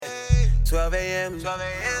12 a.m.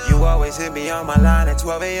 You always hit me on my line at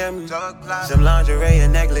 12 a.m. Some lingerie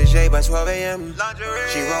and negligee by 12 a.m.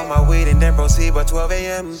 She roll my weed and then proceed by 12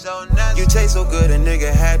 a.m. You taste so good, a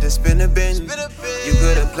nigga had to spin a bin. You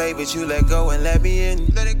could've played, but you let go and let me in.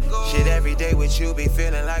 Shit, every day with you be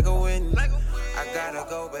feeling like a win. I gotta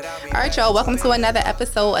go, but I'll be All right, y'all. Welcome to another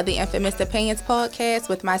episode of the Infamous Opinions Podcast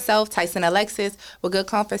with myself, Tyson Alexis, where good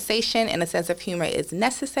conversation and a sense of humor is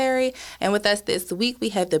necessary. And with us this week, we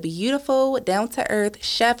have the beautiful, down-to-earth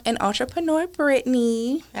chef and entrepreneur,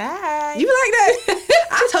 Brittany. Hi. You like that?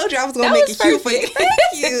 I told you I was going to make it cute for you. Thank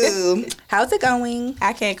you. How's it going?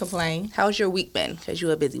 I can't complain. How's your week been? Because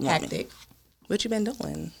you're a busy woman. Hectic. What you been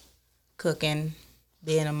doing? Cooking,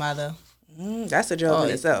 being a mother. That's a job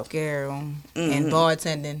in itself. Girl. And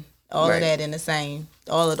bartending. All of that in the same.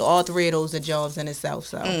 All three of those are jobs in itself.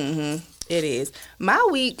 So It is. My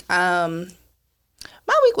week was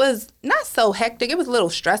not so hectic. It was a little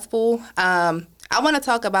stressful. I want to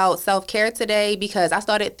talk about self-care today because I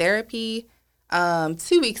started therapy 2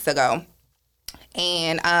 weeks ago.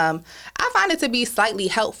 And I find it to be slightly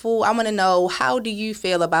helpful. I want to know, how do you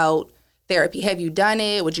feel about therapy? Have you done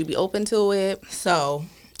it? Would you be open to it? So,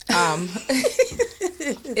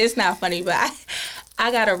 it's not funny, but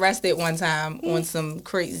I got arrested one time on some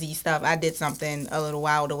crazy stuff. I did something a little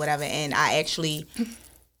wild or whatever, and I actually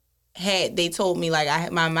they told me,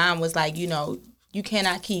 like, my mom was like, you know, you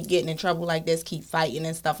cannot keep getting in trouble like this, keep fighting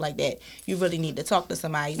and stuff like that. You really need to talk to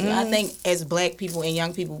somebody. I think as black people and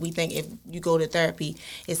young people, we think if you go to therapy,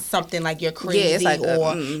 it's something like you're crazy,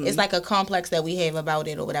 it's like a complex that we have about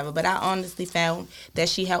it or whatever. But I honestly found that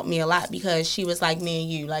she helped me a lot because she was like me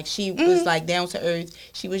and you. Like, she was like down to earth.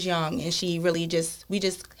 She was young, and she really we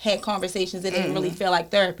just had conversations that didn't really feel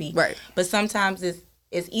like therapy. Right. But sometimes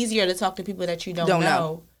it's easier to talk to people that you don't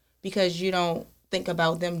know because you don't think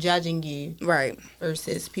about them judging you, right,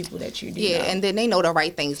 versus people that you do know. And then they know the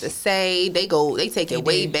right things to say. They take it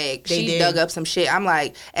way back. She dug up some shit. I'm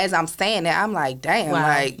like, as I'm saying that, I'm like,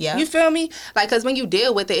 damn, you feel me? Like, because when you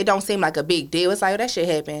deal with it, it don't seem like a big deal. It's like, oh, that shit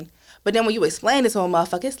happened. But then when you explain it to a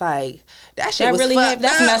motherfucker, it's like, that shit was really fucked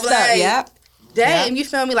that's up. Messed up. Yeah. Damn, you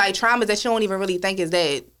feel me? Like, traumas that you don't even really think is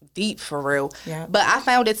that deep for real. Yeah. But I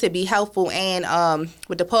found it to be helpful. And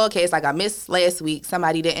with the podcast, like, I missed last week.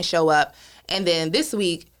 Somebody didn't show up. And then this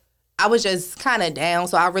week, I was just kind of down,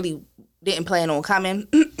 so I really didn't plan on coming.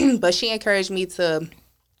 But she encouraged me to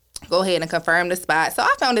go ahead and confirm the spot. So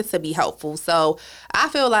I found it to be helpful. So I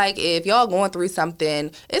feel like if y'all going through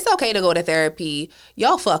something, it's okay to go to therapy.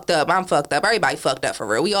 Y'all fucked up. I'm fucked up. Everybody fucked up for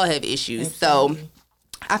real. We all have issues. Absolutely. So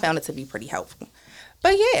I found it to be pretty helpful.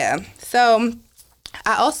 But yeah, so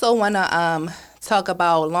I also want to talk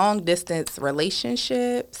about long-distance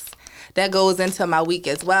relationships. That goes into my week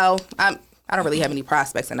as well. I don't really have any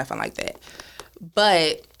prospects or nothing like that.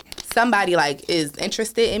 But somebody, like, is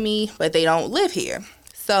interested in me, but they don't live here.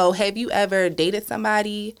 So have you ever dated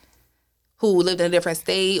somebody who lived in a different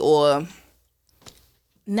state or?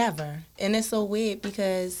 Never. And it's so weird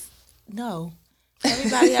because, no.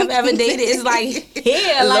 Everybody I've ever dated is like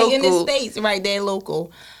here, like in the States, right there,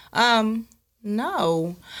 local.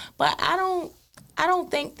 No. But I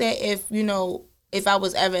don't think that if I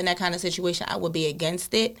was ever in that kind of situation, I would be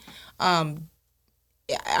against it.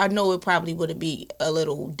 I know it probably would be a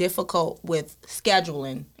little difficult with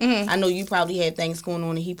scheduling. Mm-hmm. I know you probably had things going on,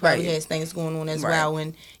 and he probably has things going on as well,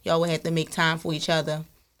 and y'all would have to make time for each other,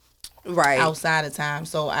 outside of time.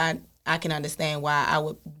 So I can understand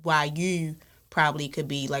why you probably could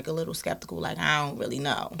be like a little skeptical, like, I don't really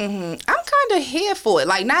know. Mm-hmm. I'm kind of here for it,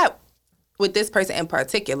 like, not with this person in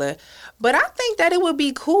particular, but I think that it would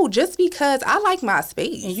be cool just because I like my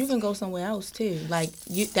space. And you can go somewhere else too. Like,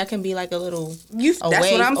 that can be like a little that's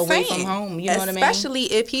what I'm away saying. From home. You know what I mean? Especially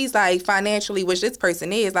if he's like financially, which this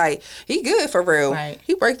person is, like, he good for real. Right.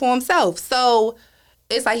 He work for himself. So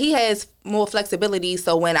it's like he has more flexibility.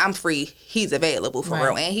 So when I'm free, he's available for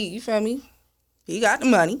real. And you feel me? He got the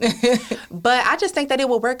money. But I just think that it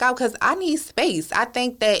will work out because I need space. I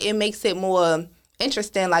think that it makes it more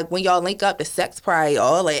interesting, like, when y'all link up, the sex probably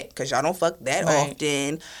all that, because y'all don't fuck that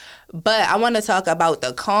often. But I want to talk about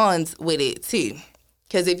the cons with it too,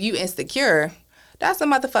 because if you insecure, that's a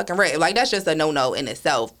motherfucking red. Like, that's just a no-no in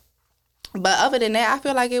itself. But other than that, I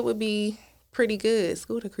feel like it would be pretty good.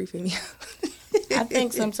 Scooter creeping me out. I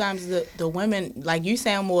think sometimes the women, like, you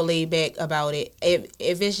sound more laid back about it.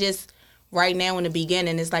 If it's just right now in the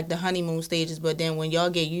beginning, it's like the honeymoon stages, but then when y'all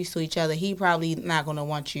get used to each other, he probably not going to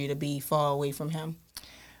want you to be far away from him.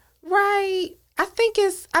 Right. I think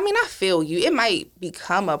I feel you. It might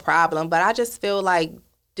become a problem, but I just feel like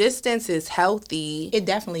distance is healthy. It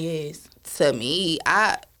definitely is. To me,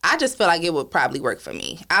 I I just feel like it would probably work for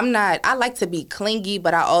me. I like to be clingy,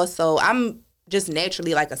 but I'm just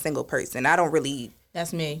naturally like a single person. I don't really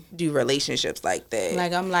That's me. do relationships like that.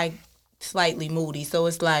 Like, I'm like slightly moody, so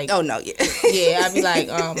it's like, oh no, yeah. yeah, I'd be like,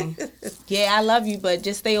 yeah, I love you, but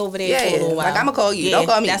just stay over there for a little while. Like, I'm gonna call you. Yeah, Don't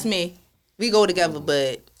call me. That's me. We go together,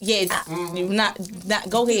 but Yeah, you not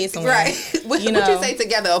go ahead somewhere. right. What you say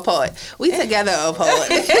together apart? We together apart.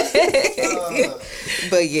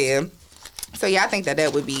 But yeah. So yeah, I think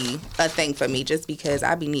that would be a thing for me, just because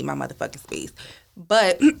I be need my motherfucking space.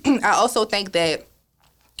 But I also think that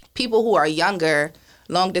people who are younger,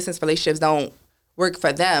 long distance relationships don't work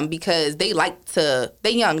for them because they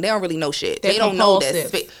young, they don't really know shit. They don't know that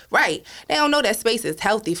space. Right. They don't know that space is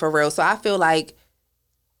healthy for real. So I feel like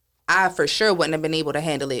I for sure wouldn't have been able to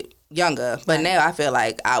handle it younger. But now I feel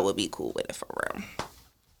like I would be cool with it for real.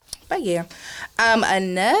 But yeah.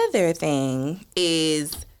 Another thing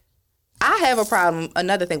is I have a problem,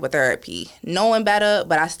 another thing with therapy. Knowing better,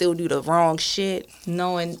 but I still do the wrong shit.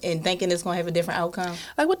 Knowing and thinking it's going to have a different outcome.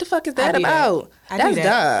 Like, what the fuck is that about? That's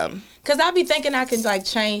dumb. Because I be thinking I can, like,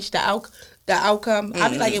 change the outcome. I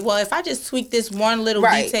be like, well, if I just tweak this one little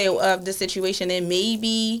detail of the situation, then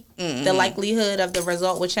maybe the likelihood of the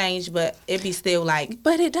result would change, but it be still like...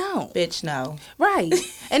 But it don't. Bitch, no. Right.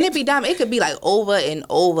 And it be dumb. It could be, like, over and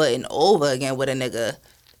over and over again with a nigga.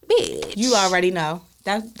 Bitch. You already know.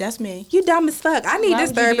 That's me. You dumb as fuck. I need this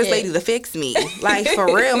therapist lady to fix me. Like, for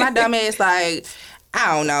real. My dumb ass, like,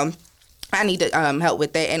 I don't know. I need to help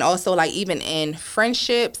with that. And also, like, even in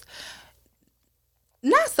friendships,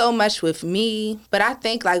 not so much with me, but I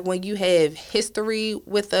think, like, when you have history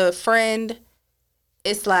with a friend,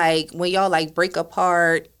 it's like when y'all, like, break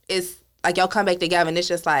apart, it's like y'all come back together and it's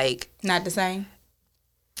just like... Not the same?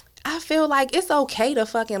 I feel like it's okay to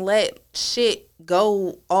fucking let shit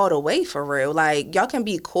go all the way for real. Like, y'all can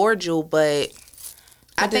be cordial, but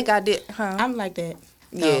I think I did... Huh? I'm like that.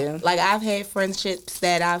 Yeah. Like, I've had friendships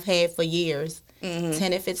that I've had for years, 10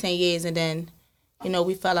 to 15 years, and then... You know,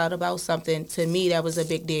 we fell out about something. To me, that was a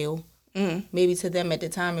big deal. Maybe to them at the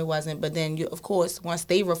time it wasn't. But then, of course, once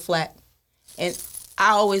they reflect, and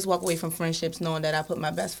I always walk away from friendships knowing that I put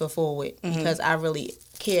my best foot forward because I really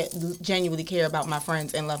genuinely care about my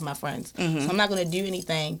friends and love my friends. So I'm not going to do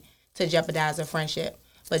anything to jeopardize a friendship.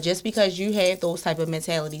 But just because you have those type of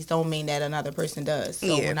mentalities don't mean that another person does.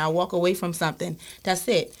 So when I walk away from something, that's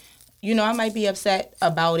it. You know, I might be upset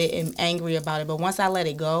about it and angry about it, but once I let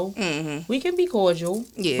it go, we can be cordial,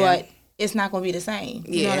 but it's not going to be the same.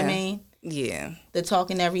 You know what I mean? Yeah. The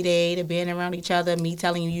talking every day, the being around each other, me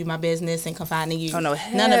telling you my business and confiding in you. Oh, no,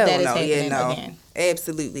 none of that is happening again.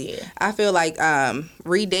 Absolutely. Yeah. I feel like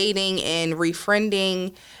redating and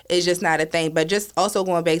refriending is just not a thing, but just also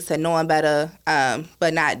going back to knowing better,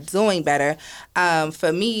 but not doing better.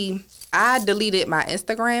 For me, I deleted my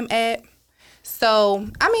Instagram app. So,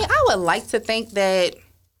 I mean, I would like to think that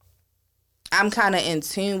I'm kind of in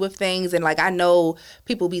tune with things. And, like, I know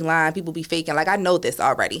people be lying, people be faking. Like, I know this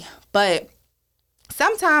already. But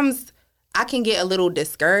sometimes I can get a little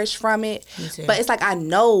discouraged from it. Me too. But it's like I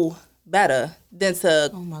know better than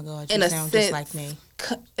to... Oh, my God. You sound just like me.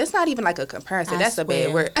 It's not even like a comparison. That's a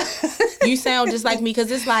bad word. You sound just like me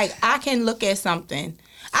because it's like I can look at something...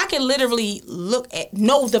 I can literally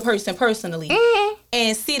know the person personally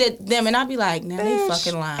and see them, and I'll be like, nah, they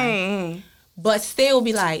fucking lying. But still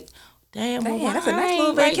be like, damn, that's a nice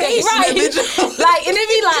little vacation. Right. Like, and it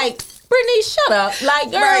be like, Brittany, shut up.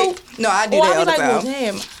 Like, girl. Right. No, I do that all the time. Well,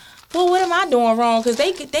 damn. Well, what am I doing wrong? Because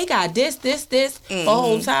they got this the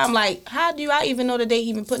whole time. Like, how do I even know that they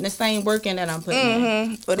even putting the same work in that I'm putting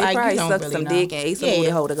in? But they probably suck some dick and ate some booty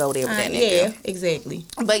hole to go there with that nigga. Yeah, exactly.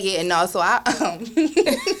 But yeah, no, so I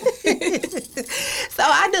so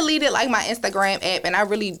I deleted like my Instagram app, and I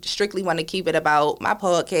really strictly want to keep it about my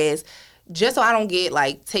podcast just so I don't get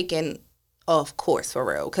like taken off course for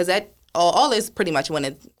real. Because that all this pretty much want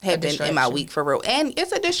to happen in my week for real. And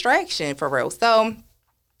it's a distraction for real. So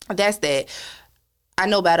that's that. I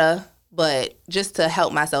know better, but just to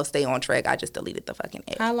help myself stay on track, I just deleted the fucking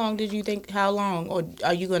app. How long did you think? How long? Or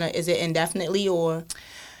are you gonna? Is it indefinitely or?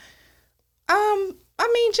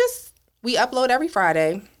 I mean, just we upload every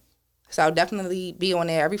Friday, so I'll definitely be on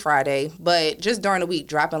there every Friday. But just during the week,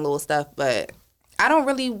 dropping little stuff. But I don't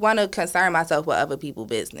really want to concern myself with other people's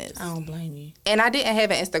business. I don't blame you. And I didn't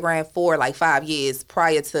have an Instagram for like 5 years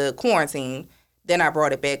prior to quarantine. Then I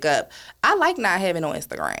brought it back up. I like not having on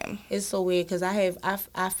Instagram. It's so weird because I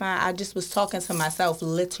find I just was talking to myself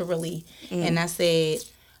literally, and I said,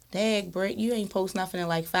 "Dag, Britt, you ain't post nothing in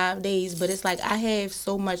like 5 days." But it's like I have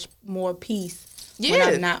so much more peace when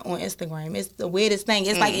I'm not on Instagram. It's the weirdest thing.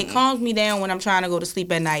 It's like it calms me down when I'm trying to go to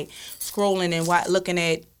sleep at night, scrolling and looking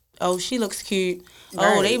at Oh, she looks cute.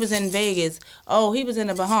 Right. Oh, they was in Vegas. Oh, he was in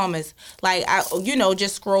the Bahamas. Like,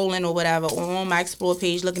 just scrolling or whatever on my Explore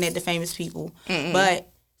page, looking at the famous people. But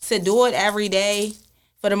to do it every day,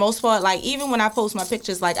 for the most part, like, even when I post my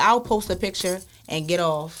pictures, like, I'll post a picture and get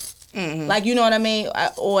off. Like, you know what I mean?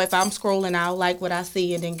 Or if I'm scrolling, I'll like what I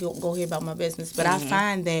see and then go here about my business. But I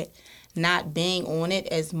find that not being on it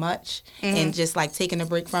as much and just like taking a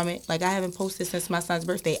break from it. Like, I haven't posted since my son's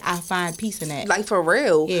birthday. I find peace in that. Like, for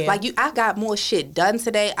real. Yeah. Like, I got more shit done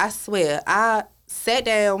today. I swear. I sat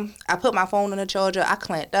down. I put my phone on the charger. I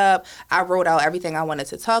clamped up. I wrote out everything I wanted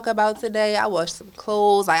to talk about today. I washed some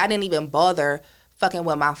clothes. Like, I didn't even bother fucking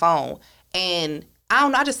with my phone. And I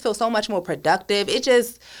don't know, I just feel so much more productive. It's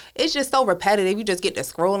just so repetitive. You just get to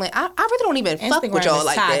scrolling. I really don't even fuck with y'all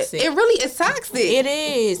like toxic. that. It really is toxic. It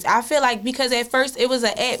is. I feel like because at first it was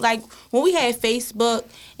like when we had Facebook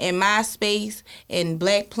and MySpace and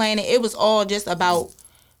Black Planet, it was all just about.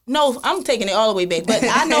 No, I'm taking it all the way back. But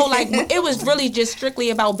I know, like, it was really just strictly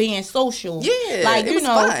about being social. Yeah, like, it was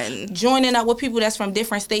fun. Joining up with people that's from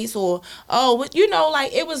different states like,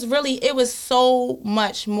 it was so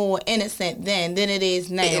much more innocent then than it is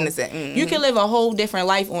now. Innocent. You can live a whole different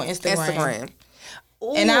life on Instagram.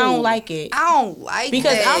 Ooh, and I don't like it. I don't like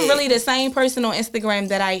because that. I'm really the same person on Instagram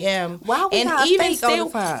that I am. Why we and not even fake still, all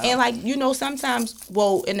the time? and like sometimes,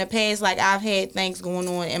 in the past, like I've had things going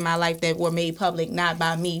on in my life that were made public, not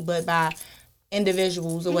by me, but by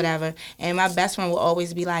individuals or whatever. And my best friend will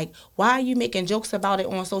always be like, "Why are you making jokes about it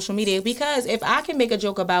on social media?" Because if I can make a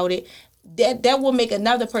joke about it, that will make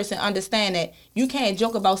another person understand that you can't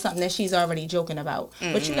joke about something that she's already joking about.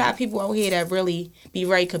 But you got people out here that really be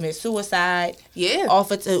ready to commit suicide. Yeah.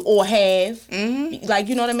 Offer to or have. Like,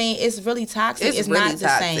 you know what I mean? It's really toxic. It's really not the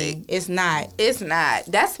toxic. same. It's not. It's not.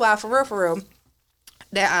 That's why, for real,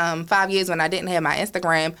 that 5 years when I didn't have my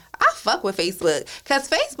Instagram, I fuck with Facebook. Because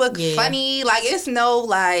Facebook funny. Like, it's no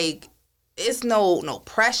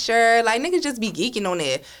pressure. Like, niggas just be geeking on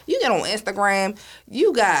there. You get on Instagram,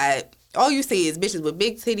 you got... all you see is bitches with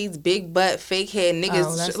big titties, big butt, fake hair,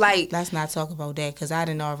 niggas. Let's not talk about that because I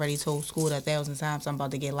done already told school 1,000 times I'm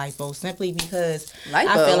about to get lipo simply because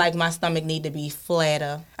I feel like my stomach need to be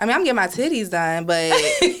flatter. I mean, I'm getting my titties done, but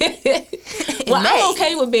well, I'm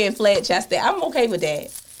okay with being flat chested. I'm okay with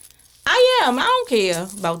that. I am. I don't care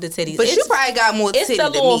about the titties. But you probably got more titties than me. It's the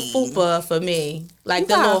little fupa for me. Like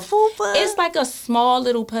the little fupa. It's like a small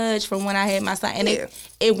little pudge from when I had my son, and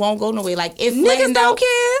it won't go nowhere. Like if niggas don't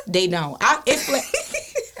care. They don't.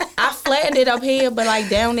 I flattened it up here, but like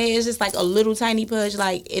down there it's just like a little tiny pudge.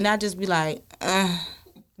 Like, and I just be like,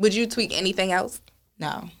 Would you tweak anything else?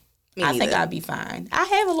 No. Me I think neither. I'd be fine. I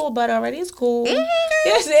have a little butt already. It's cool. Mm-hmm.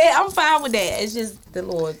 That's it. I'm fine with that. It's just the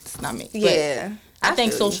little stomach. But Yeah. I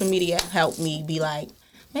think social media helped me be like,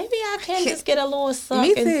 maybe I can just get a little suck.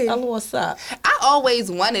 Me too. And a little suck. I always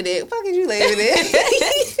wanted it. Fuck is you laughing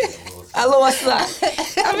at? A little suck.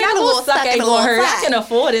 I mean, Not a little suck ain't and a gonna little hurt. fry. I can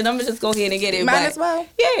afford it. I'm gonna just go ahead and get it. Might as well.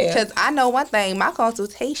 Yeah. Because I know one thing. My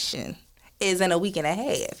consultation is in a week and a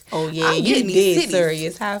half. Oh yeah, I'm you getting these did titties.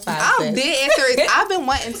 serious. High five. I'm sis. dead serious. I've been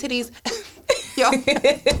wanting titties. Yo,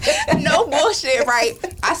 no bullshit, right?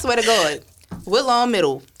 I swear to God. We're long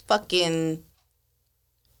middle. Fucking,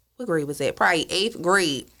 what grade was that? Probably 8th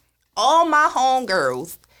grade. All my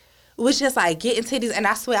homegirls was just like getting titties. And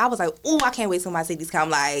I swear, I was like, ooh, I can't wait till my titties come.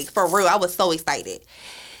 Like, for real, I was so excited.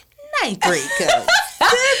 9th grade comes.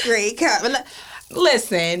 10th grade comes.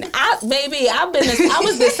 Listen, I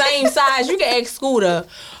was the same size. You can ask Scooter.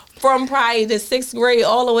 From probably the 6th grade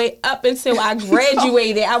all the way up until I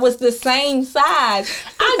graduated, I was the same size.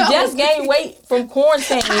 I just gained weight from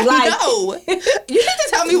quarantine. No, you need to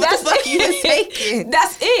tell me what the fuck you was taking.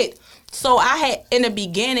 That's it. So I had, in the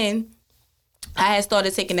beginning, I had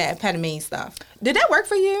started taking that amphetamine stuff. Did that work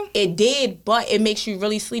for you? It did, but it makes you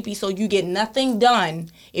really sleepy, so you get nothing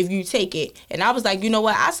done if you take it. And I was like, you know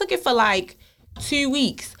what? I took it for like 2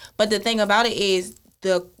 weeks. But the thing about it is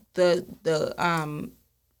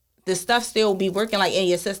the stuff still be working like in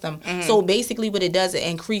your system. Mm-hmm. So basically what it does, it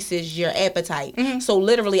increases your appetite. Mm-hmm. So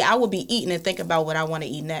literally I would be eating and think about what I want to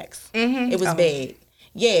eat next. Mm-hmm. It was bad.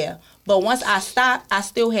 Yeah. But once I stopped, I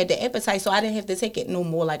still had the appetite, so I didn't have to take it no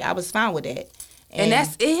more. Like, I was fine with that. And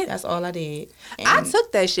that's it? That's all I did. And I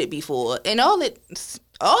took that shit before, and all it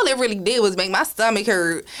really did was make my stomach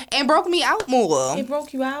hurt and broke me out more. It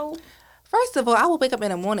broke you out? First of all, I would wake up in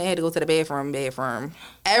the morning and had to go to the bathroom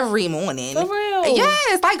every morning. For real?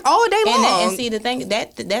 Yes, like all day long. And see, the thing,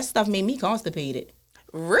 that stuff made me constipated.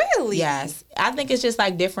 Really? Yes. I think it's just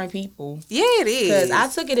like different people. Yeah, it is. Because I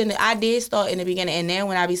took it I did start in the beginning, and then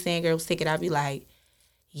when I be seeing girls take it, I be like,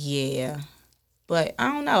 yeah. But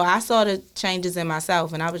I don't know. I saw the changes in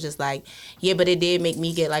myself, and I was just like, yeah, but it did make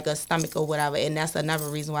me get like a stomach or whatever. And that's another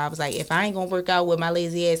reason why I was like, if I ain't going to work out with my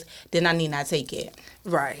lazy ass, then I need not take it.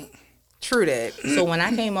 Right. True that. So when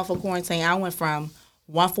I came off of quarantine, I went from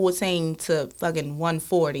 114 to fucking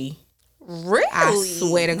 140. Really? I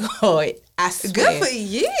swear to God. I swear. Good for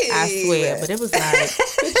you. I swear. But it was like...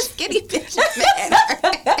 Skinny bitches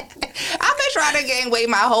matter. I've been trying to gain weight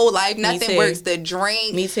my whole life. Nothing works. The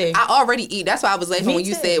drink. Me too. I already eat. That's why I was laughing when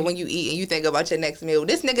you too. said when you eat and you think about your next meal.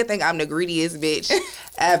 This nigga think I'm the greediest bitch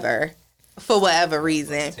ever. For whatever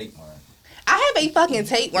reason. I have a fucking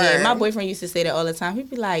tapeworm. Yeah, my boyfriend used to say that all the time. He'd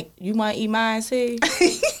be like, you want to eat mine too?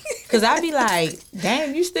 Because I'd be like,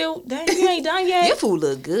 damn, you ain't done yet? Your food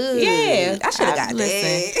look good. Yeah. I should have got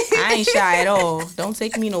listen, I ain't shy at all. Don't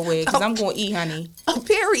take me nowhere because I'm going to eat, honey.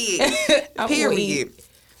 Period. Period.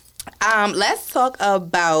 Let's talk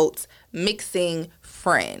about mixing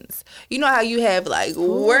friends. You know how you have like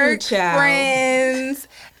work friends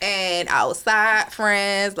and outside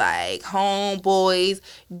friends, like homeboys.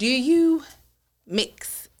 Do you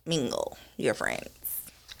mingle your friends?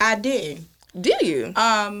 I did. Do you?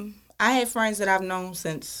 I had friends that I've known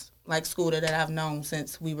since like school that I've known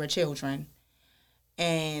since we were children,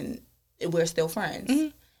 and we're still friends. Mm-hmm.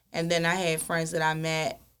 And then I had friends that I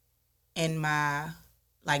met in my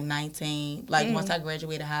like 19, like once I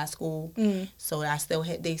graduated high school. So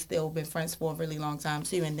they still been friends for a really long time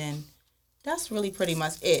too. And then that's really pretty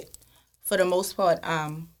much it. For the most part,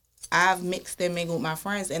 I've mixed and mingled my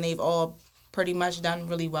friends, and they've all pretty much done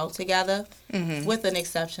really well together, with an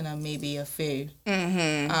exception of maybe a few.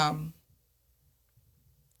 I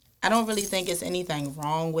don't really think it's anything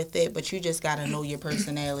wrong with it, but you just got to know your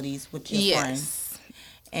personalities with your friends.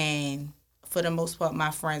 And for the most part,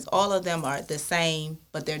 my friends, all of them are the same,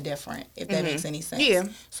 but they're different, if that makes any sense. Yeah.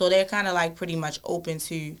 So they're kind of like pretty much open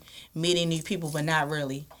to meeting new people, but not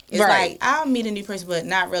really. It's like, I'll meet a new person, but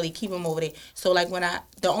not really. Keep them over there. So like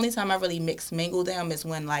the only time I really mingle them is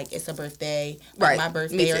when like it's a birthday, like my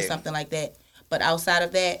birthday or something like that. But outside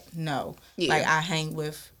of that, no. Yeah. Like I hang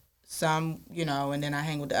with some, and then I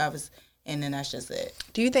hang with the others, and then that's just it.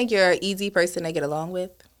 Do you think you're an easy person to get along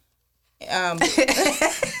with?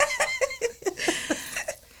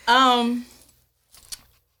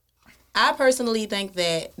 I personally think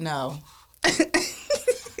that no.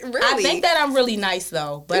 Really? I think that I'm really nice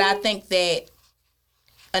though, but I think that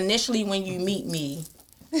initially when you meet me,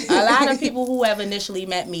 a lot of people who have initially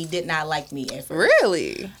met me did not like me at first.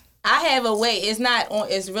 Really? I have a way.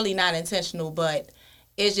 It's really not intentional, but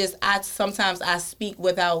it's just sometimes I speak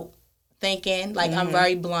without thinking. Like I'm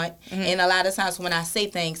very blunt, and a lot of times when I say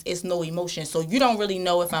things, it's no emotion. So you don't really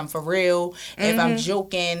know if I'm for real, if I'm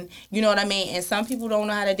joking. You know what I mean? And some people don't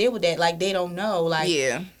know how to deal with that. Like they don't know. Like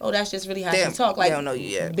oh, that's just really how she talk. Like they don't know you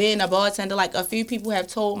yet. Being a bartender, like a few people have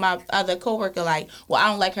told my other coworker, like, well, I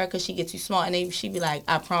don't like her because she gets too smart, and she be like,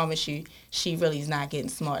 I promise you, she really is not getting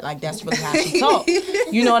smart. Like that's really how she talk.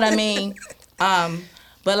 You know what I mean?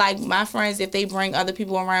 But, like, my friends, if they bring other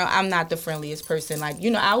people around, I'm not the friendliest person. Like,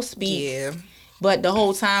 I'll speak. Yeah. But the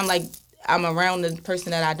whole time, like, I'm around the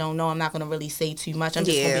person that I don't know, I'm not going to really say too much. I'm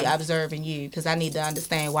just going to be observing you because I need to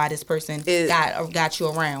understand why this person got you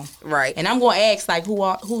around. Right. And I'm going to ask, like,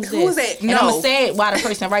 who's this? Who's it? And I'm going to say it while the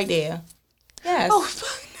person right there. Yes. Oh,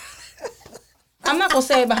 fuck. I'm not going to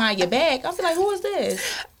say it behind your back. I'll be like, who is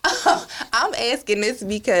this? I'm asking this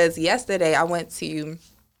because yesterday I went to...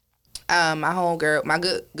 my homegirl, my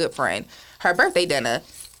good friend, her birthday dinner.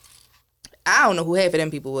 I don't know who half of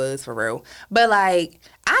them people was for real, but like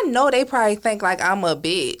I know they probably think like I'm a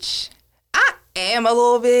bitch. I am a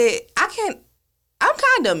little bit. I'm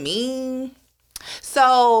kind of mean.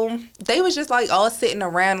 So they was just like all sitting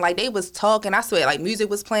around, like they was talking. I swear, like music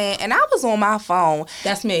was playing, and I was on my phone.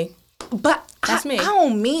 That's me. But that's me. I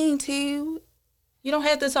don't mean to. You don't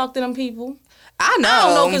have to talk to them people. I know. I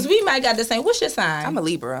don't know because we might got the same. What's your sign? I'm a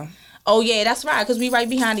Libra. Oh, yeah, that's right, because we right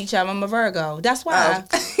behind each other. I'm a Virgo. That's why.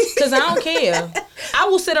 Because I don't care. I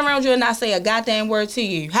will sit around you and not say a goddamn word to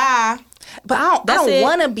you. Hi. But I don't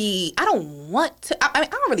want to be, I don't want to, I mean,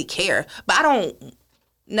 I don't really care, but I don't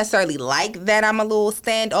necessarily like that I'm a little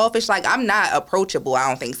standoffish. Like, I'm not approachable, I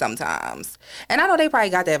don't think, sometimes. And I know they probably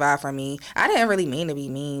got that vibe from me. I didn't really mean to be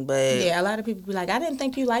mean, but... Yeah, a lot of people be like, I didn't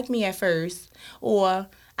think you liked me at first. Or...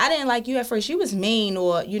 I didn't like you at first. You was mean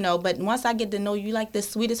or, but once I get to know you like the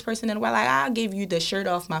sweetest person in the world, like, I'll give you the shirt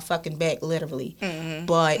off my fucking back, literally. Mm-hmm.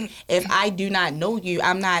 But if I do not know you,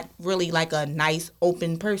 I'm not really like a nice,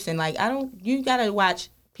 open person. Like, you got to watch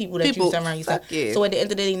people that you surround yourself. Yeah. So at the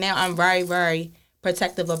end of the day now, I'm very, very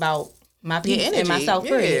protective about my peace and myself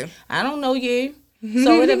first. I don't know you.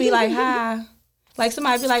 So it'll be like, hi. Like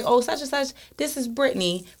somebody be like, oh, such and such, this is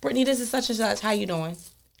Brittany. Brittany, this is such and such. How you doing?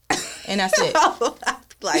 And that's it.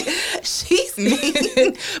 Like, she's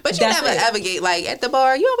mean. But you never ever get, like, at the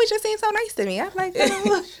bar, you always just seem so nice to me. I'm like, for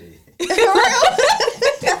real?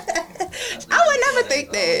 I would never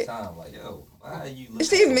think that. Like, yo, why are you looking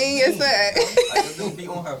She's mean as fuck. Like, it don't be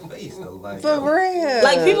on her face, though. Like, For real.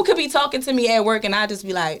 Like, people could be talking to me at work, and I just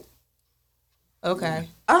be like, okay.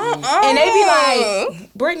 And they be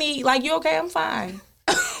like, Brittany, like, you okay? I'm fine.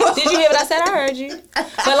 Did you hear what I said? I heard you.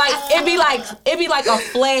 But like it be like a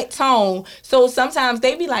flat tone. So sometimes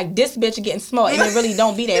they be like, this bitch getting smart, and it really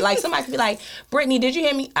don't be that. Like somebody could be like, Brittany, did you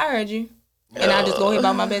hear me? I heard you. And I just go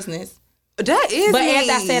about my business. That is But mean.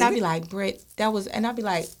 after I said, I'd be like, Britt, that was, and I'd be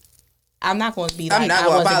like, I'm not going to be like, I'm not I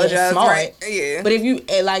gonna wasn't getting apologize, smart. right? Yeah. But if you,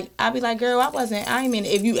 like, I'd be like, girl, I ain't mean it.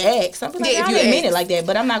 If you ask, I'd be like, Yeah, if I you didn't mean ask. it like that.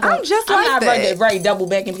 But I'm not going I'm not that. very double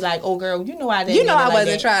back and be like, oh, girl, you know I didn't You know mean it I like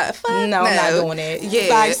wasn't that. trying. Fuck No, I'm not doing that.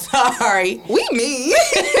 Yeah. Like, sorry. We mean.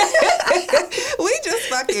 We just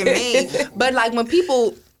fucking mean. But like when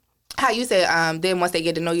people, how you said, then once they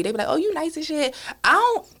get to know you, they be like, oh, you nice and shit.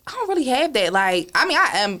 I don't really have that. Like, I mean, I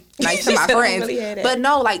am nice to my She said, I don't friends. really have that. But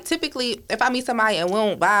no, like typically if I meet somebody and we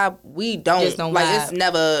don't vibe, we don't. Just don't like vibe. it's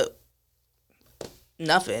never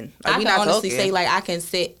nothing. Like, I we can not honestly talking. say, like, I can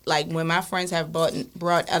sit, like, when my friends have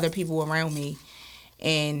brought other people around me,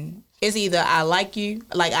 and it's either I like you,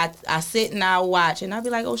 like, I sit and I watch, and I be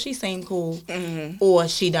like, oh, she seem cool, or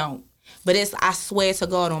she don't. But I swear to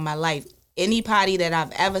God on my life, anybody that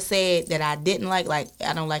I've ever said that I didn't like,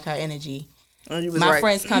 I don't like her energy. My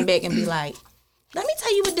friends come back and be like, let me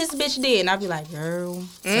tell you what this bitch did. And I'll be like, girl,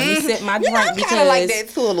 let me sip my drink I'm because kinda like that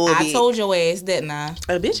too a little I bit. told your ass, didn't I?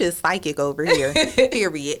 A bitch is psychic over here.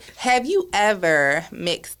 Period. Have you ever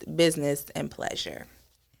mixed business and pleasure?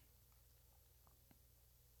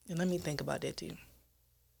 And let me think about that too.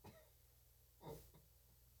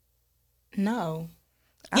 No.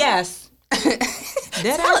 Yes. Did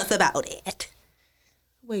Tell I? us about it.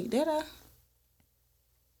 Wait, did I?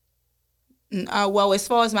 Well, as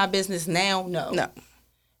far as my business now, no. No.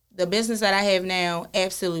 The business that I have now,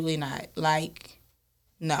 absolutely not. Like,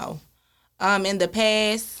 no. In the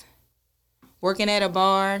past, working at a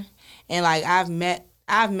bar, and like I've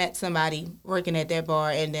met somebody working at that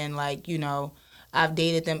bar, and then like, you know, I've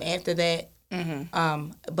dated them after that.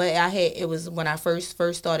 But it was when I first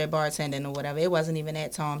started bartending or whatever. It wasn't even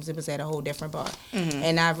at Tom's. It was at a whole different bar.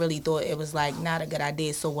 And I really thought it was like not a good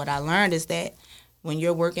idea. So what I learned is that when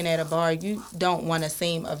you're working at a bar, you don't want to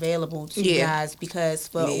seem available to guys because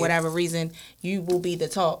for whatever reason, you will be the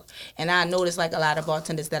talk. And I noticed like a lot of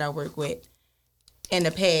bartenders that I work with in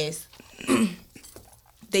the past,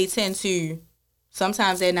 they tend to,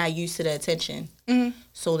 sometimes they're not used to the attention.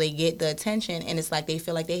 So they get the attention and it's like they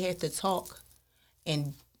feel like they have to talk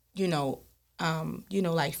and,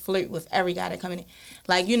 like flirt with every guy that coming in.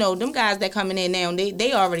 Like, you know, them guys that coming in now,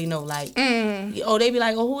 they already know, like, oh, they be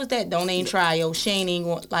like, oh, who is that? Don't ain't try, oh, Shane ain't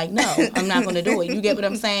going, like, no, I'm not going to do it. You get what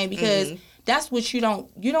I'm saying? Because that's what you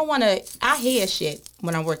don't want to, I hear shit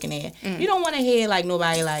when I'm working there. You don't want to hear, like,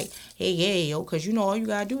 nobody like, hey, yeah, yo, because, you know, all you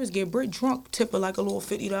got to do is get Brit drunk, tip her like a little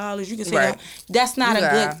 $50. You can say that. That's not a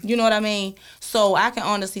good, you know what I mean? So I can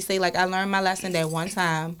honestly say, like, I learned my lesson that one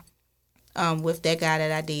time with that guy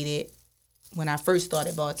that I dated when I first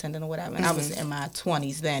started bartending or whatever. And I was in my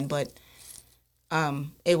 20s then, but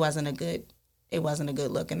it wasn't a good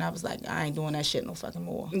look. And I was like, I ain't doing that shit no fucking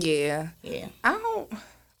more. Yeah. Yeah.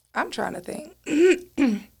 I'm trying to think.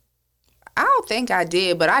 I don't think I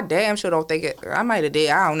did, but I damn sure don't think it. I might have did.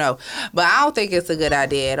 I don't know. But I don't think it's a good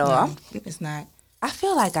idea at all. No, it's not. I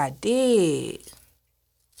feel like I did.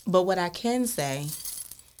 But what I can say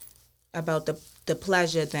about the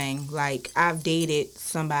pleasure thing, like I've dated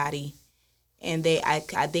somebody and I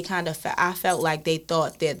felt like they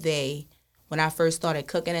thought that when I first started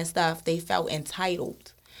cooking and stuff, they felt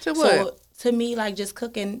entitled. To what? So to me, like just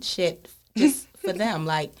cooking shit just for them.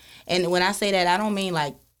 Like, and when I say that, I don't mean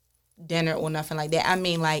like dinner or nothing like that. I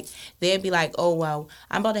mean like they'd be like, oh well,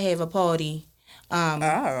 I'm about to have a party.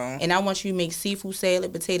 And I want you to make seafood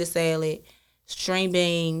salad, potato salad, string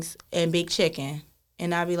beans, and baked chicken.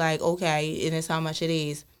 And I'd be like, okay, and it's how much it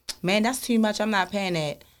is. Man, that's too much. I'm not paying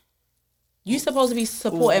that. You supposed to be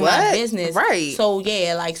supporting my business. Right. So,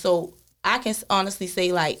 yeah, like, so I can honestly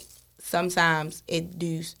say, like, sometimes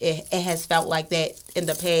it has felt like that in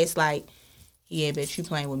the past, like, yeah, bitch, you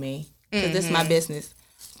playing with me. Because this is my business.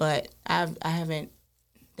 But I haven't,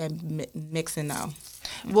 that mixing now.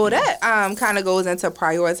 Well, that kind of goes into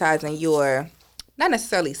prioritizing your, not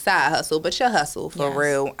necessarily side hustle, but your hustle for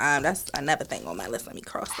real. That's another thing on my list. Let me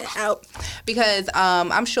cross that out. Because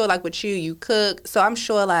I'm sure, like with you cook. So I'm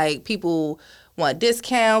sure, like, people want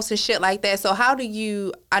discounts and shit like that. So how do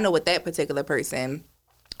you, I know with that particular person,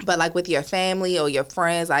 but like with your family or your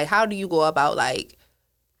friends, like how do you go about like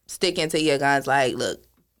sticking to your guns? Like, look,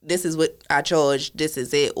 this is what I charge, this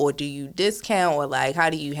is it. Or do you discount, or like how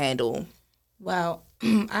do you handle? Well,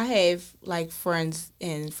 I have like friends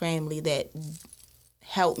and family that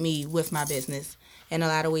help me with my business in a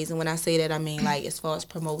lot of ways. And when I say that, I mean like as far as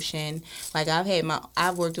promotion, like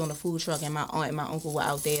I've worked on a food truck, and my aunt and my uncle were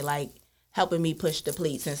out there like helping me push the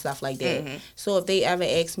plates and stuff like that. Mm-hmm. So if they ever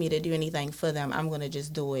ask me to do anything for them, I'm going to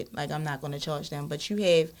just do it. Like, I'm not going to charge them. But you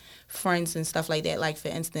have friends and stuff like that. Like, for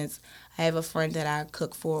instance, I have a friend that I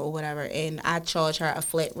cook for or whatever, and I charge her a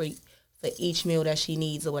flat rate for each meal that she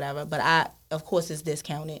needs or whatever. But of course, it's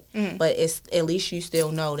discounted. Mm-hmm. But it's at least you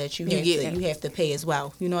still know that you have to pay as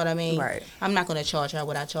well. You know what I mean? Right. I'm not going to charge her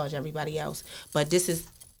what I charge everybody else. But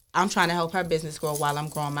I'm trying to help her business grow while I'm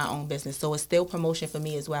growing my own business. So it's still promotion for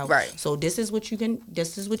me as well. Right. So this is what you can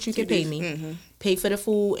pay me. Mm-hmm. Pay for the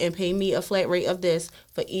food and pay me a flat rate of this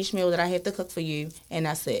for each meal that I have to cook for you, and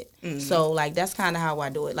that's it. Mm-hmm. So like that's kind of how I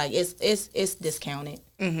do it. Like it's discounted,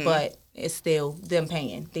 mm-hmm. but it's still them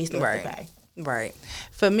paying. They still have to pay. Right.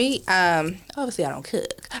 For me, obviously I don't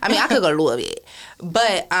cook. I mean, I cook a little bit.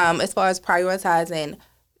 But as far as prioritizing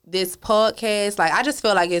this podcast, like I just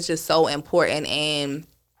feel like it's just so important. And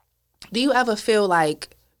do you ever feel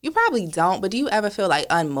like, you probably don't, but do you ever feel like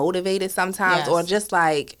unmotivated sometimes? Yes. Or just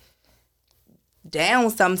like down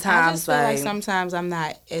sometimes? I just feel like sometimes I'm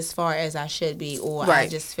not as far as I should be, or I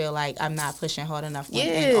just feel like I'm not pushing hard enough.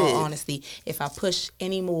 In all honesty, if I push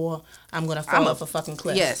any more, I'm going to fall off a fucking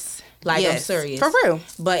cliff. Yes. Like, I'm serious. For real.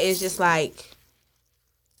 But it's just like,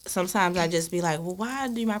 sometimes I just be like, well, why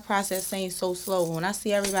do my process seem so slow? When I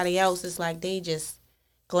see everybody else, it's like they just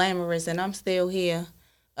glamorous, and I'm still here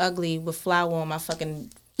ugly with flour on my fucking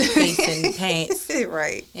face and pants.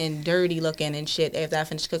 Right. And dirty looking and shit after I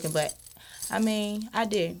finish cooking. But, I mean, I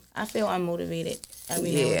feel unmotivated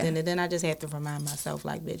every now and then. And then I just have to remind myself,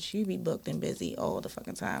 like, bitch, you be booked and busy all the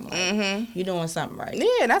fucking time. Like, mm-hmm. You doing something right.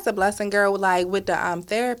 Yeah, that's a blessing, girl. Like, with the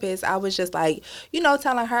therapist, I was just like,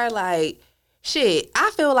 telling her, like, shit, I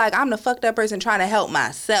feel like I'm the fucked up person trying to help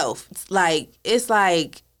myself. It's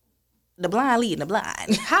like the blind leading the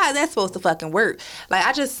blind. How is that supposed to fucking work?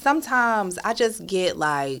 Like, sometimes I just get,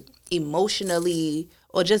 like, emotionally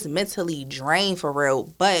or just mentally drained for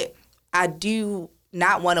real. But I do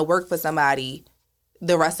not want to work for somebody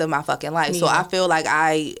the rest of my fucking life. Yeah. So I feel like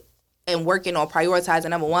I am working on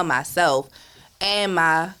prioritizing, number one, myself and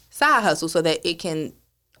my side hustle so that it can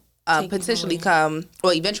potentially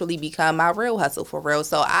eventually become my real hustle for real.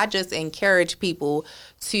 So I just encourage people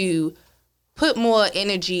to put more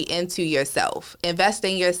energy into yourself. Invest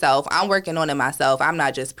in yourself. I'm working on it myself. I'm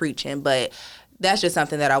not just preaching, but that's just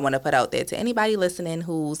something that I want to put out there to anybody listening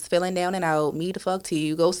who's feeling down and out. Me the fuck to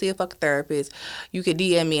you. Go see a fucking therapist. You could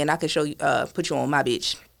DM me and I could show you, put you on my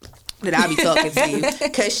bitch that I'll be talking to you.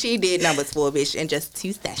 Because she did numbers for a bitch in just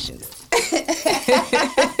 2 sessions.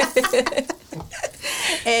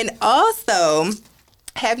 And also,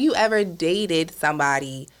 have you ever dated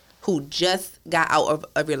somebody who just got out of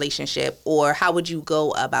a relationship, or how would you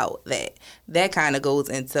go about that? That kind of goes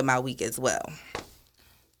into my week as well.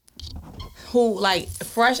 Who, like,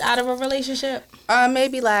 fresh out of a relationship?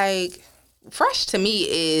 Maybe, like, fresh to me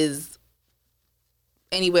is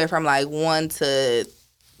anywhere from, like, 1 to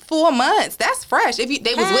 4 months. That's fresh. If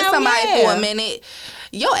they was with somebody for a minute,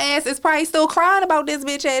 your ass is probably still crying about this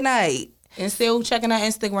bitch at night. And still checking her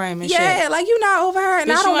Instagram and shit. Yeah, like, you not over her,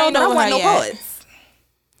 and I don't know that I want no parts.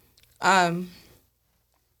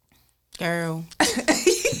 Girl.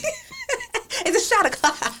 It's a shot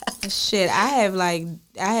o'clock. Shit, I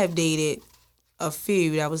have dated a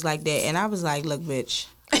few that was like that, and I was like, look, bitch,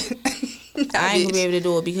 I ain't gonna be able to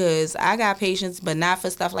do it because I got patience, but not for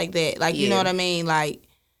stuff like that. Like, you know what I mean? Like,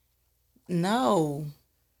 no.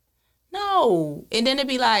 And then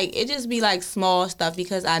it just be like small stuff,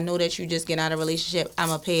 because I know that you just get out of a relationship. I'm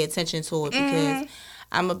gonna pay attention to it because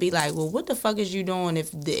I'm gonna be like, well, what the fuck is you doing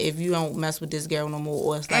if you don't mess with this girl no more,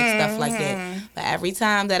 or it's like stuff like that. But every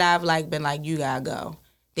time that I've like been like, you gotta go,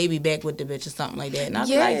 they be back with the bitch or something like that, and I was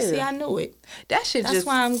like, see, I knew it. That's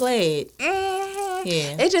why I'm glad. Mm-hmm.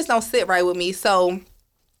 Yeah, it just don't sit right with me. So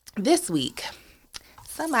this week,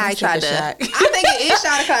 somebody tried to. I think it is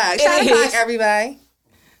shot o'clock. Shot o'clock, everybody.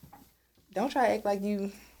 Don't try to act like you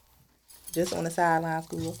just on the sideline,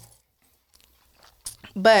 school.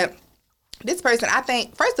 But this person, I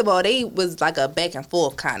think, first of all, they was like a back and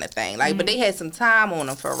forth kind of thing. Like, but they had some time on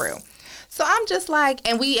them for real. So I'm just like,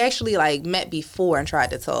 and we actually like met before and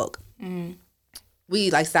tried to talk. Mm-hmm. We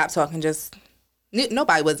like stopped talking, just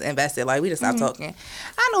nobody was invested. Like, we just stopped talking.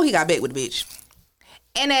 I know he got back with the bitch.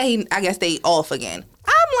 And then I guess they off again.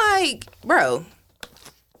 I'm like, bro.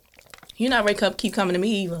 You not ready to keep coming to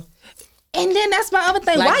me either. And then that's my other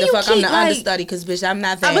thing. Like, why the you fuck keep I'm the like, understudy? Because, bitch, I'm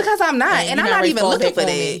not that. because I'm not. And I'm not even looking for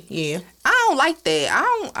that. Yeah. I don't like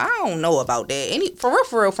that. I don't know about that. For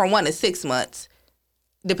real, from 1 to 6 months,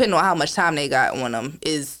 depending on how much time they got on them,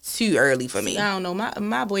 is too early for me. I don't know.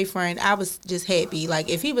 My boyfriend, I was just happy. Like,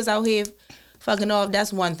 if he was out here fucking off,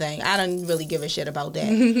 that's one thing. I don't really give a shit about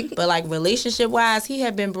that. But, like, relationship-wise, he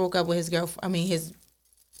had been broke up with his girlfriend. His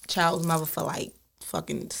child's mother for, like,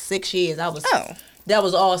 fucking 6 years. That was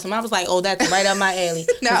awesome. I was like, oh, that's right up my alley.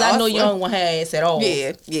 Because I know you don't want her ass at all.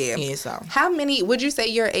 Yeah. Yeah, so. How many, would you say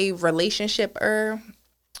you're a relationship-er?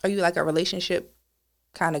 Are you like a relationship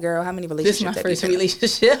kind of girl? How many relationships? This is my first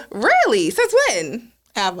relationship. Really? Since when?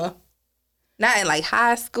 Ever. Not in like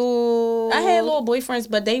high school. I had little boyfriends,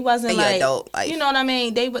 but they wasn't like adult life. You know what I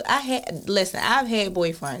mean? I've had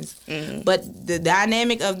boyfriends, but the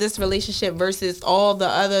dynamic of this relationship versus all the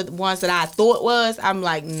other ones that I thought was, I'm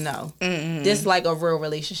like, no, this is like a real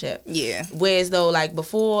relationship. Yeah. Whereas though, like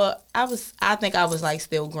before, I think I was like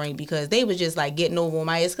still green because they was just like getting over on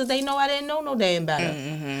my ass because they know I didn't know no damn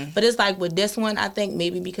better. But it's like with this one, I think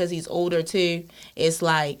maybe because he's older too, it's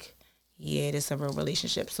like. Yeah, this is a real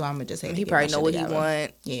relationship, so I'm gonna just have to. He probably know what he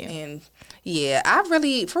want. Yeah, and I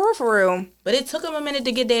really, for real. But it took him a minute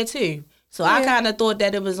to get there too. So I kind of thought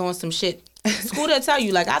that it was on some shit. School that tell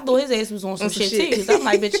you, like I thought his ass was on some shit too. Cause I'm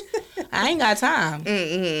like, bitch, I ain't got time.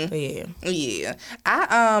 But yeah.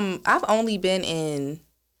 I've only been in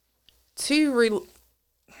 2.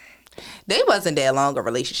 They wasn't that long of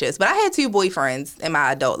relationships, but I had 2 boyfriends in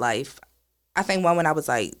my adult life. I think one when I was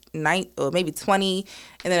like 9 or maybe 20,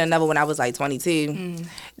 and then another when I was like 22.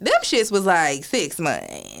 Them shits was like 6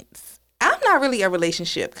 months. I'm not really a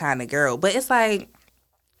relationship kind of girl, but it's like.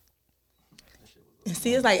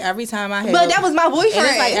 See, it's like every time I have. But that was my boyfriend. And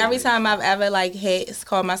it's like every time I've ever like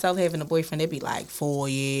called myself having a boyfriend, it'd be like 4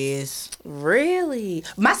 years. Really?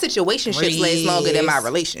 My situationships last longer than my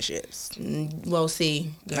relationships. Well,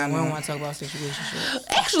 see, we don't want to talk about situationships.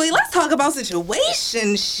 Actually, let's talk about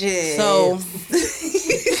situationships.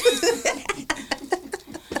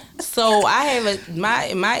 So I have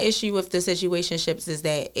my issue with the situationships is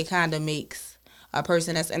that it kind of makes a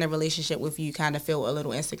person that's in a relationship with you kind of feel a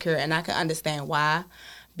little insecure, and I can understand why,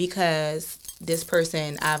 because this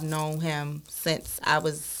person, I've known him since I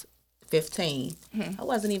was 15. I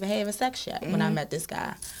wasn't even having sex yet when I met this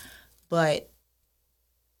guy, but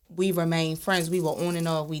we remained friends. We were on and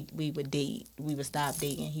off. We would date. We would stop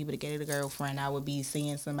dating. He would get a girlfriend. I would be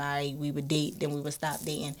seeing somebody. We would date. Then we would stop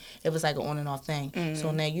dating. It was like an on and off thing.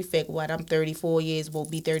 So now you figure what? I'm 34 years. We'll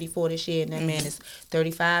be 34 this year. And that man is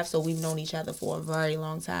 35. So we've known each other for a very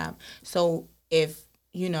long time. So if,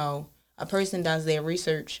 a person does their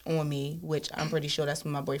research on me, which I'm pretty sure that's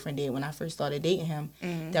what my boyfriend did when I first started dating him.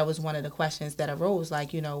 That was one of the questions that arose,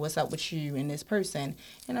 like, what's up with you and this person?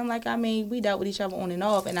 And I'm like, we dealt with each other on and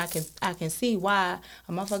off, and I can see why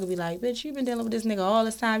a motherfucker be like, bitch, you been dealing with this nigga all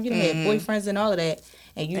this time. You done had boyfriends and all of that,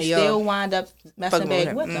 and you still wind up messing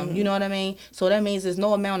back with them. You know what I mean? So that means there's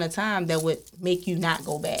no amount of time that would make you not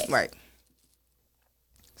go back. Right.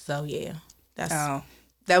 So, yeah. That's...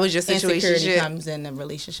 That was your situation. Insecurity comes in a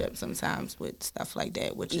relationship sometimes with stuff like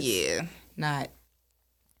that, which is not.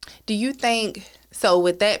 Do you think, so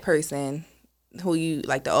with that person who you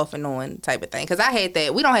like the off and on type of thing, because I had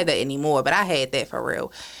that, we don't have that anymore, but I had that for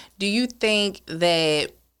real. Do you think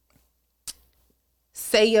that,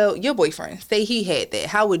 say your boyfriend, say he had that,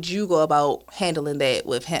 how would you go about handling that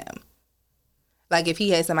with him? Like if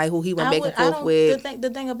he had somebody who he went back and forth with.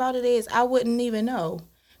 The thing about it is, I wouldn't even know.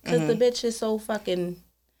 Because the bitch is so fucking...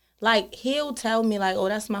 Like, he'll tell me, like, oh,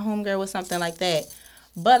 that's my homegirl or something like that.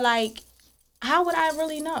 But, like, how would I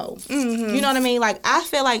really know? You know what I mean? Like, I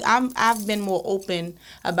feel like I've been more open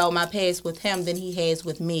about my past with him than he has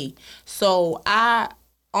with me. So,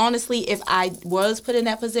 honestly, if I was put in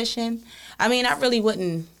that position, I really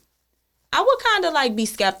wouldn't... I would kind of, like, be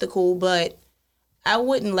skeptical, but I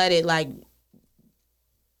wouldn't let it, like...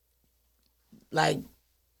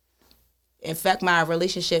 affect my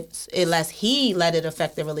relationships unless he let it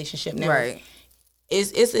affect the relationship. Now, right.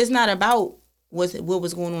 It's not about what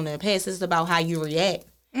was going on in the past. It's about how you react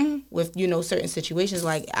with certain situations.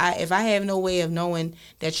 Like if I have no way of knowing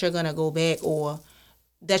that you're gonna go back or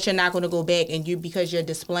that you're not gonna go back, and because you're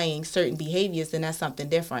displaying certain behaviors, then that's something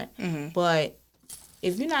different. But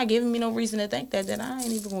if you're not giving me no reason to think that, then I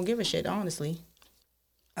ain't even gonna give a shit, honestly.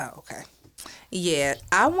 Oh, okay. Yeah,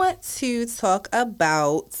 I want to talk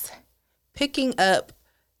about picking up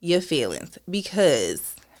your feelings,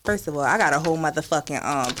 because first of all, I got a whole motherfucking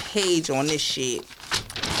page on this shit.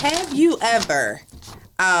 Have you ever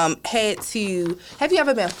have you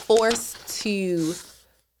ever been forced to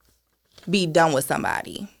be done with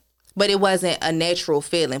somebody, but it wasn't a natural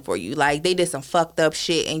feeling for you? Like, they did some fucked up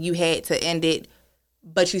shit and you had to end it,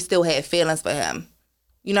 but you still had feelings for him.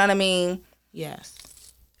 You know what I mean? Yes.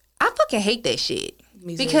 I fucking hate that shit.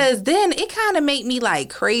 Me too. Because then it kind of make me like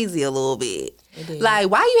crazy a little bit. It did. Like,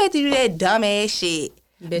 why you had to do that dumb ass shit?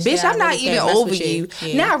 Bitch, I'm not even over you.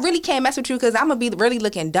 Yeah. Now I really can't mess with you because I'm going to be really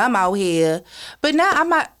looking dumb out here. But now I'm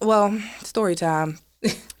not, well, story time.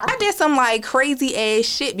 I did some like crazy ass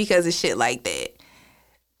shit because of shit like that.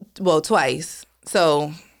 Well, twice.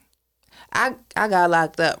 So I got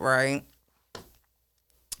locked up, right?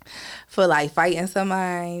 For like fighting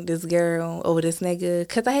somebody, this girl, over this nigga,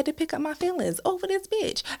 because I had to pick up my feelings over this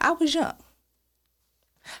bitch. I was young.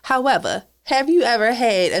 However, have you ever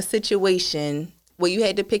had a situation where you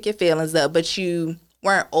had to pick your feelings up, but you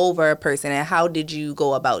weren't over a person, and how did you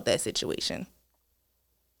go about that situation?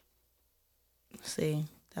 See,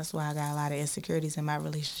 that's why I got a lot of insecurities in my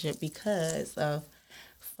relationship because of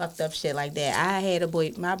fucked up shit like that. I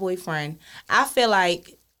had my boyfriend. I feel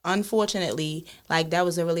like, unfortunately, like that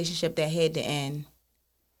was a relationship that had to end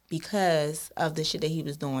because of the shit that he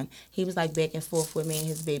was doing. He was like back and forth with me and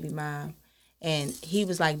his baby mom. And he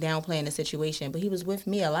was like downplaying the situation, but he was with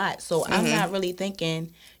me a lot. So I'm not really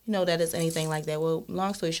thinking, that it's anything like that. Well,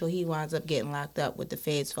 long story short, he winds up getting locked up with the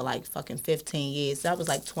feds for like fucking 15 years. That was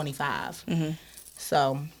like 25.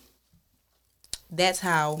 So that's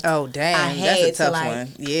how. Oh, damn. I had That's a tough to, one.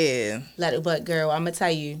 Yeah. Let it, but girl, I'm gonna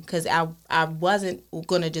tell you, because I wasn't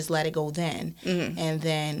gonna just let it go then. And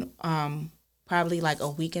then probably like a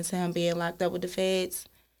week into him being locked up with the feds,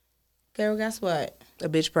 girl, guess what? A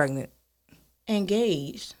bitch pregnant.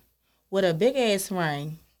 Engaged with a big ass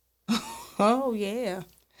ring. Oh yeah.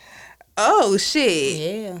 Oh shit.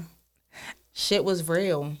 Yeah. Shit was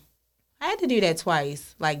real. I had to do that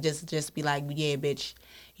twice. Like just be like, yeah, bitch,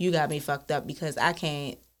 you got me fucked up because I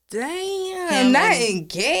can't. Damn. Not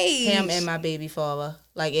engaged. Him and my baby father,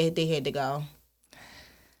 like they had to go.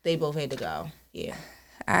 They both had to go. Yeah.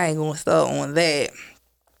 I ain't gonna start on that.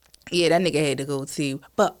 Yeah, that nigga had to go too.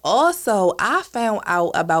 But also, I found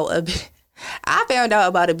out about a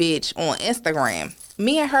bitch on Instagram.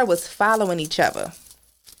 Me and her was following each other.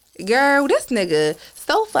 Girl, this nigga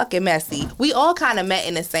so fucking messy. We all kind of met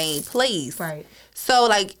in the same place. Right. So,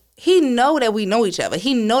 like, he know that we know each other.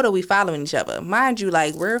 He know that we following each other. Mind you,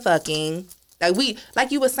 like, we're fucking,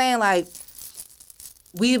 like you were saying, like,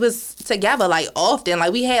 we was together, like, often.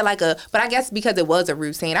 Like, we had, like, but I guess because it was a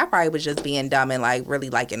routine, I probably was just being dumb and, like, really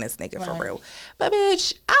liking this nigga for real. But,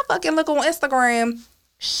 bitch, I fucking look on Instagram.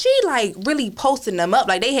 She, like, really posting them up.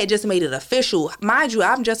 Like, they had just made it official. Mind you,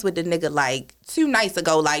 I'm just with the nigga, like, 2 nights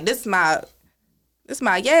ago. Like, this my,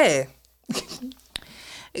 yeah.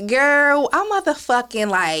 Girl, I motherfucking,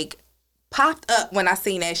 like, popped up when I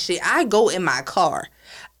seen that shit. I go in my car.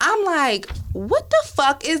 I'm like, what the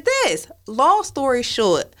fuck is this? Long story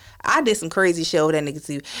short, I did some crazy shit with that nigga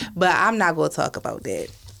too. But I'm not going to talk about that.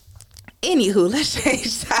 Anywho, let's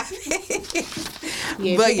change topic.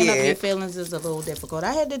 Yeah, but picking up your feelings is a little difficult.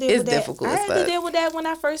 I had to deal with that. Difficult. I had to deal with that when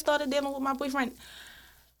I first started dealing with my boyfriend.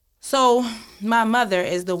 So my mother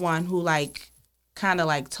is the one who like kind of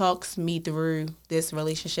like talks me through this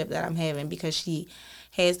relationship that I'm having, because she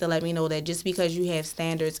has to let me know that just because you have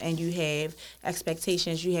standards and you have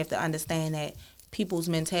expectations, you have to understand that people's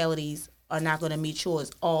mentalities are not going to meet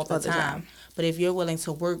yours all the time. But if you're willing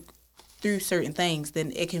to work through certain things,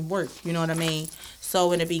 then it can work. You know what I mean?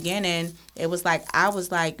 So in the beginning, it was like I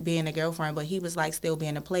was like being a girlfriend, but he was like still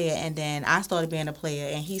being a player. And then I started being a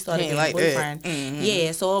player, and he started being a boyfriend.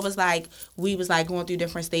 Yeah, so it was like we was like going through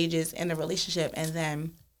different stages in the relationship, and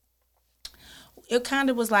then it kind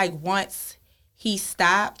of was like once he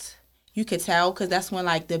stopped, you could tell, because that's when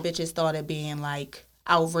like the bitches started being like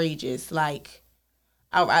outrageous. Like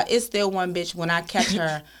it's still one bitch. When I catch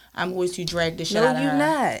her, I'm going to drag the shit out of her. No, you're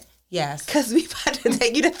not. Yes. Because we about to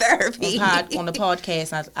take you to therapy. On the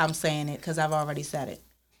podcast, I'm saying it because I've already said it.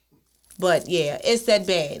 But, yeah, it's that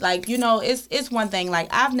bad. Like, you know, it's one thing. Like,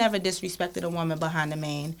 I've never disrespected a woman behind a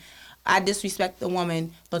man. I disrespect the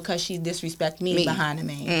woman because she disrespect me behind a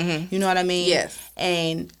man. Mm-hmm. You know what I mean? Yes.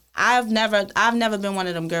 And I've never been one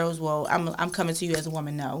of them girls, well, I'm coming to you as a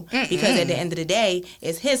woman, no. Because at the end of the day,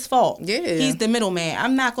 it's his fault. Yeah. He's the middleman.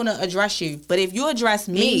 I'm not going to address you. But if you address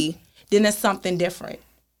me, then it's something different.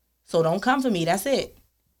 So don't come for me. That's it.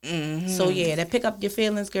 Mm-hmm. So yeah, that pick up your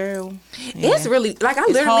feelings, girl. Yeah. It's really like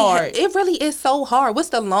it's hard. It really is so hard. What's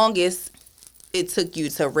the longest it took you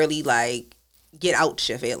to really like get out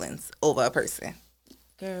your feelings over a person?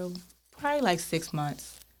 Girl, probably like 6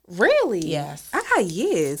 months. Really? Yes. I got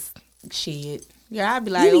years. Shit. Yeah, I'd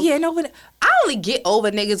be like, you be getting over. I only get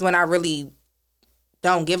over niggas when I really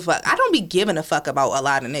don't give a fuck. I don't be giving a fuck about a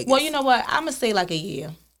lot of niggas. well, you know what? I'm gonna say like a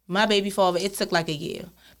year. My baby father, it took like a year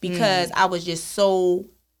because I was just so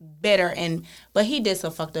bitter but he did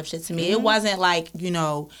some fucked up shit to me. It wasn't like,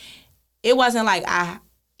 it wasn't like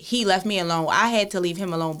he left me alone. I had to leave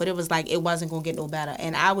him alone, but it was like it wasn't gonna get no better.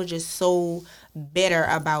 And I was just so bitter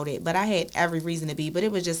about it. But I had every reason to be. But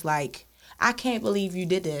it was just like, I can't believe you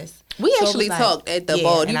did this. We actually talked at the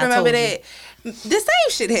ball. Do you remember that? The same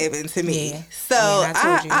shit happened to me. Yeah. So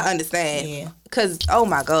I understand. Yeah. Because, oh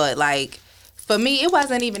my God, like, for me, it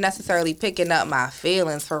wasn't even necessarily picking up my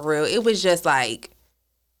feelings for real. It was just like,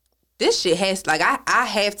 this shit has, like, I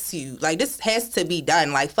have to, like, this has to be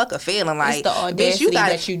done. Like, fuck a feeling. Like, it's the audacity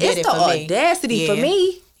that you did it for me. It's the audacity for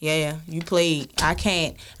me. Yeah, you played. I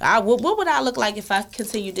can't. What would I look like if I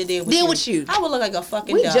continued to deal with you? I would look like a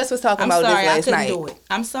fucking duck. We just was talking about this last night. I couldn't do it.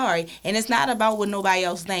 I'm sorry. And it's not about what nobody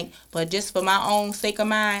else think, but just for my own sake of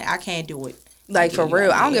mine, I can't do it. Like, for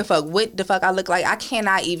real. I don't give a fuck what the fuck I look like. I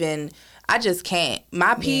cannot even, I just can't.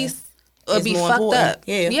 My piece would be fucked up.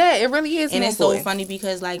 Yeah, it really is. And it's so funny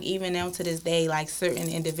because, like, even now to this day, like, certain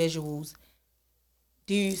individuals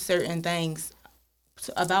do certain things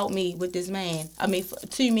about me with this man. I mean,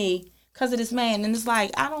 to me, because of this man. And it's like,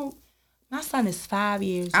 my son is 5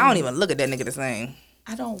 years. I don't even look at that nigga the same.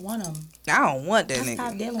 I don't want him. I don't want that nigga. I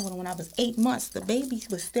stopped dealing with him when I was 8 months. The baby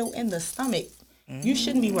was still in the stomach. You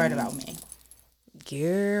shouldn't be worried about me.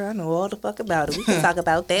 Girl, I know all the fuck about it. We can talk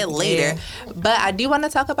about that later. But I do want to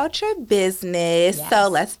talk about your business. Yes. So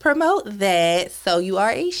let's promote that. So you are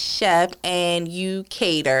a chef and you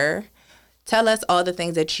cater. Tell us all the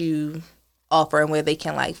things that you offer and where they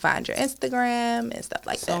can like find your Instagram and stuff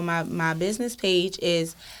like that. So my business page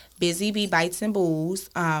is Busy Bee Bites and Booze,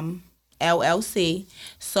 LLC.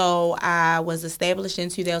 So I was established in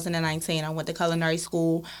 2019. I went to culinary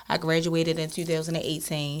school. I graduated in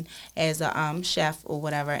 2018 as a chef or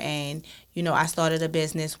whatever. And, I started a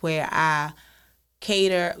business where I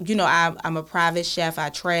cater. I'm a private chef. I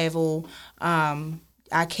travel.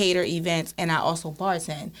 I cater events, and I also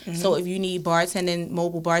bartend. Mm-hmm. So if you need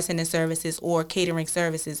mobile bartending services or catering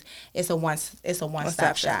services, it's a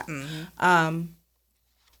one-stop shop. Mm-hmm.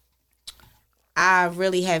 I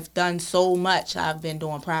really have done so much. I've been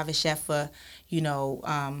doing private chef for,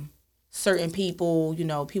 certain people,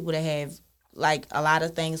 people that have like a lot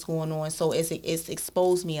of things going on. So it's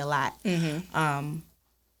exposed me a lot. Mm-hmm.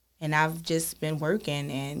 And I've just been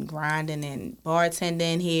working and grinding and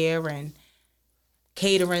bartending here and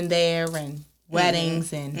catering there and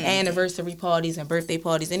weddings and anniversary parties and birthday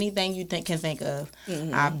parties, anything you can think of,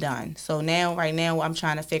 I've done. So right now, I'm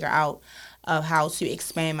trying to figure out how to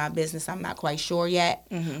expand my business. I'm not quite sure yet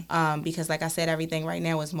because, like I said, everything right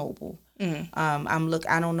now is mobile.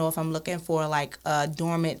 I don't know if I'm looking for like a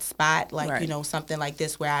dormant spot, like something like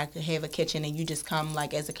this where I could have a kitchen and you just come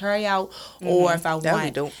like as a carry out, or if I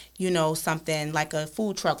want something like a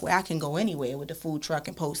food truck where I can go anywhere with the food truck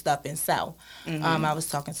and post up and sell. I was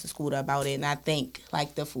talking to Scooter about it, and I think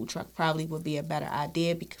like the food truck probably would be a better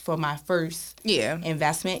idea for my first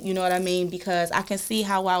investment. You know what I mean? Because I can see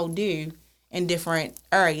how I'll do in different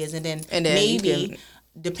areas, and then maybe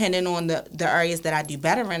depending on the areas that I do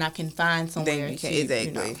better in, I can find somewhere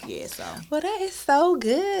exactly. So. Well, that is so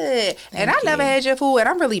good. And I never had your food, and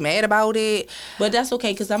I'm really mad about it. But that's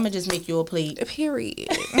okay, because I'm going to just make you a plate. Period.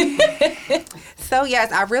 So,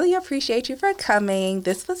 yes, I really appreciate you for coming.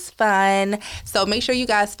 This was fun. So, make sure you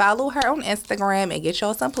guys follow her on Instagram and get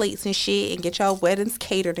y'all some plates and shit and get y'all weddings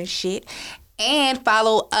catered and shit. And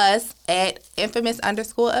follow us at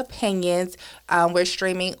infamous_opinions. We're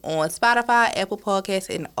streaming on Spotify, Apple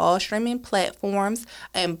Podcasts, and all streaming platforms.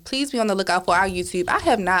 And please be on the lookout for our YouTube. I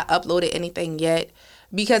have not uploaded anything yet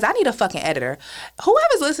because I need a fucking editor.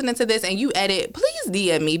 Whoever's listening to this and you edit, please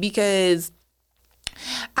DM me because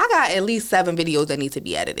I got at least 7 videos that need to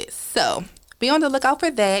be edited. So be on the lookout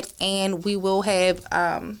for that. And we will have,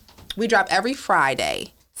 we drop every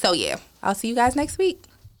Friday. So yeah, I'll see you guys next week.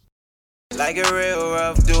 Like a real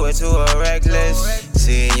rough, do it to a reckless.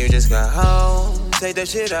 Seeing you just got home, take that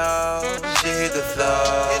shit off. Shit hit the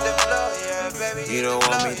floor. You don't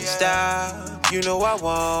want me to stop, you know I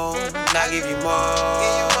won't. Not give you more.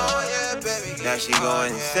 Now she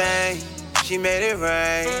going insane, she made it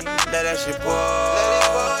rain. Let that shit pour.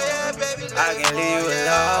 I can't leave you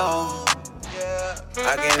alone,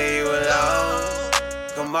 I can't leave you alone.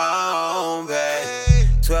 Come on, babe.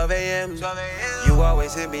 12 a.m. You You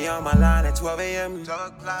always hit me on my line at 12 a.m.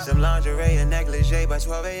 Some lingerie and negligee by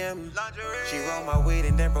 12 a.m. She roll my weed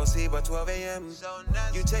and then proceed by 12 a.m.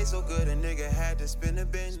 You taste so good, a nigga had to spin a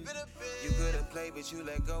bin. You could've played, but you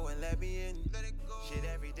let go and let me in. Shit,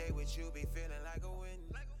 every day with you be feeling like a win.